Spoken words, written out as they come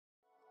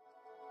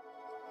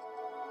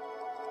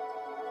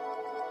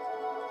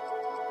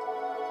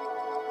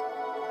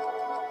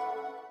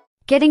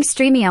Getting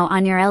Stremio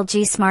on your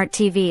LG Smart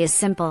TV is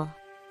simple.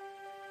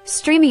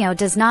 Stremio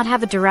does not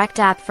have a direct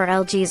app for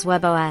LG's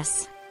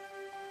webOS,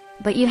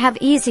 but you have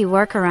easy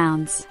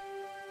workarounds.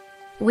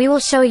 We will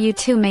show you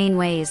two main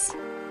ways.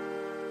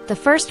 The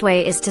first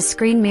way is to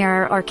screen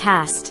mirror or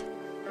cast.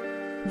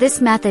 This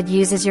method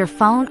uses your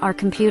phone or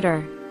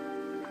computer.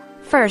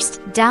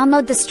 First,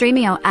 download the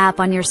Stremio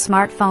app on your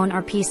smartphone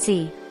or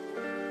PC.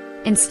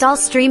 Install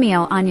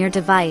Stremio on your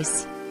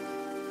device.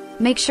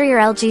 Make sure your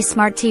LG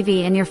Smart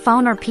TV and your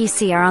phone or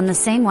PC are on the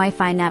same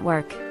Wi-Fi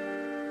network.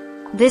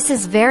 This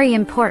is very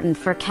important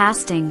for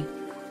casting.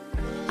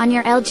 On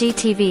your LG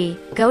TV,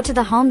 go to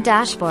the home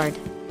dashboard.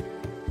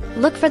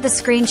 Look for the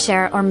Screen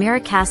Share or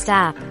Miracast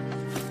app.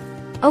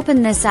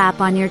 Open this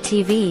app on your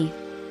TV.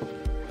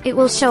 It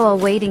will show a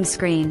waiting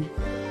screen.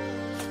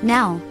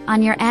 Now,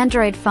 on your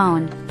Android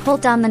phone, pull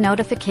down the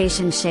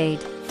notification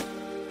shade.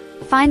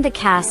 Find the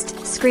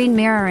Cast, Screen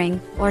Mirroring,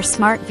 or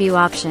Smart View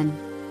option.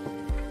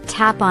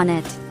 Tap on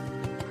it.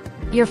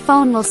 Your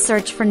phone will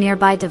search for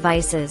nearby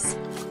devices.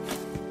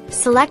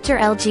 Select your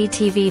LG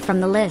TV from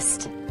the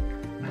list.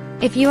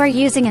 If you are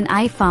using an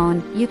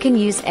iPhone, you can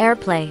use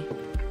AirPlay.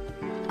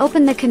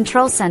 Open the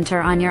Control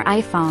Center on your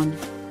iPhone.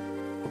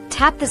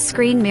 Tap the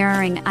screen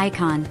mirroring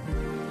icon.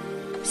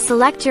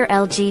 Select your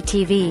LG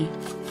TV.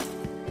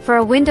 For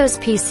a Windows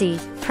PC,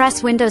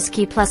 press Windows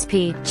key plus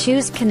P,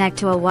 choose Connect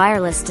to a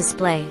wireless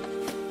display.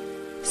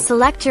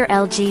 Select your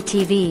LG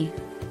TV.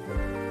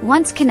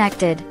 Once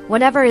connected,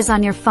 whatever is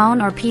on your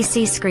phone or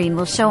PC screen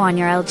will show on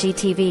your LG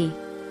TV.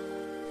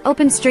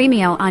 Open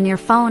Stremio on your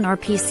phone or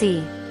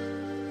PC.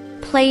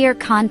 Play your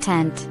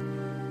content.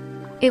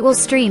 It will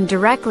stream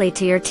directly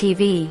to your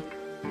TV.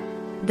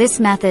 This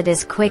method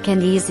is quick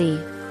and easy.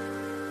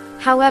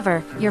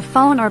 However, your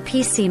phone or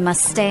PC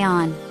must stay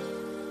on.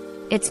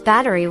 Its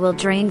battery will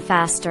drain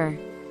faster.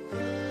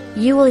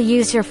 You will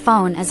use your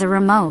phone as a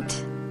remote.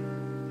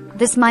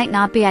 This might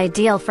not be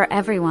ideal for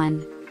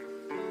everyone.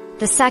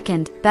 The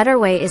second, better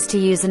way is to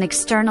use an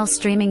external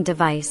streaming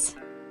device.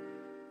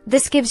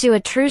 This gives you a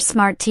true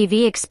smart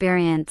TV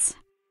experience.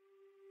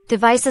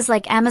 Devices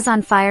like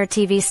Amazon Fire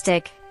TV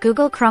Stick,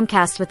 Google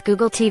Chromecast with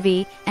Google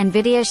TV,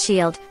 NVIDIA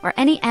Shield, or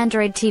any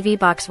Android TV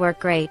box work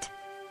great.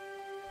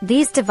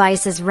 These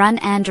devices run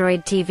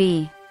Android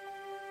TV.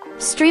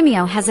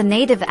 Stremio has a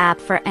native app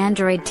for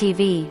Android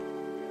TV.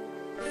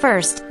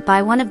 First,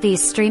 buy one of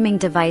these streaming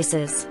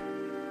devices.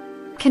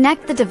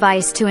 Connect the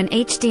device to an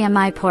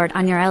HDMI port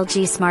on your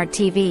LG Smart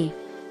TV.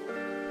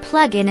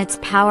 Plug in its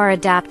power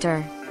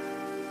adapter.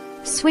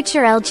 Switch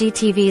your LG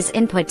TV's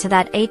input to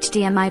that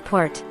HDMI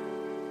port.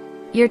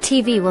 Your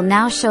TV will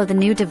now show the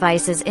new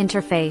device's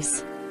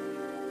interface.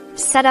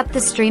 Set up the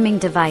streaming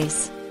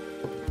device.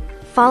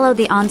 Follow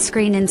the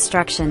on-screen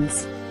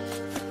instructions.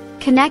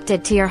 Connect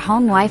it to your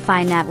home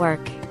Wi-Fi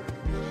network.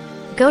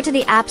 Go to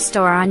the App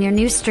Store on your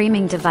new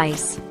streaming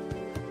device.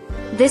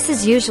 This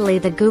is usually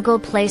the Google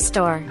Play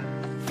Store.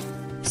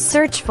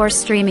 Search for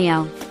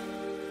Stremio.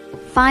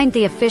 Find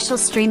the official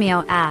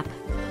Stremio app.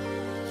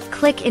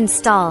 Click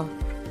Install.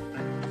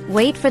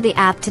 Wait for the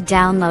app to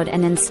download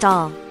and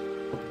install.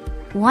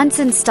 Once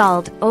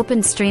installed,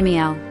 open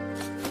Stremio.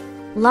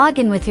 Log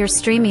in with your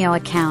Stremio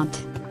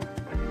account.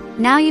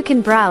 Now you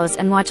can browse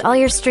and watch all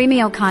your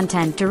Stremio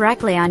content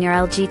directly on your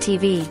LG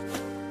TV.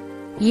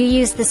 You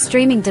use the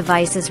streaming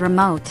device as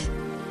remote.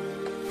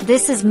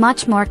 This is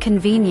much more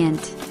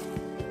convenient.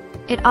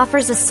 It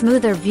offers a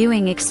smoother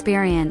viewing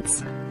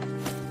experience.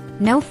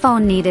 No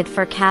phone needed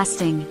for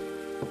casting.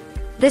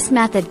 This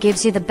method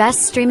gives you the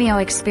best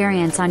Stremio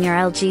experience on your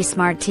LG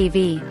Smart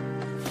TV.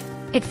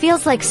 It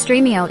feels like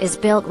Stremio is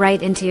built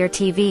right into your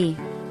TV.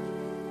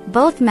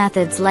 Both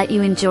methods let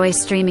you enjoy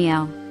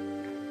Stremio.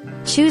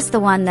 Choose the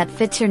one that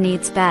fits your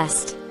needs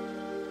best.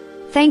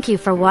 Thank you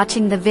for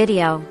watching the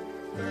video.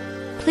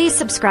 Please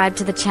subscribe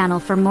to the channel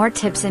for more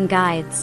tips and guides.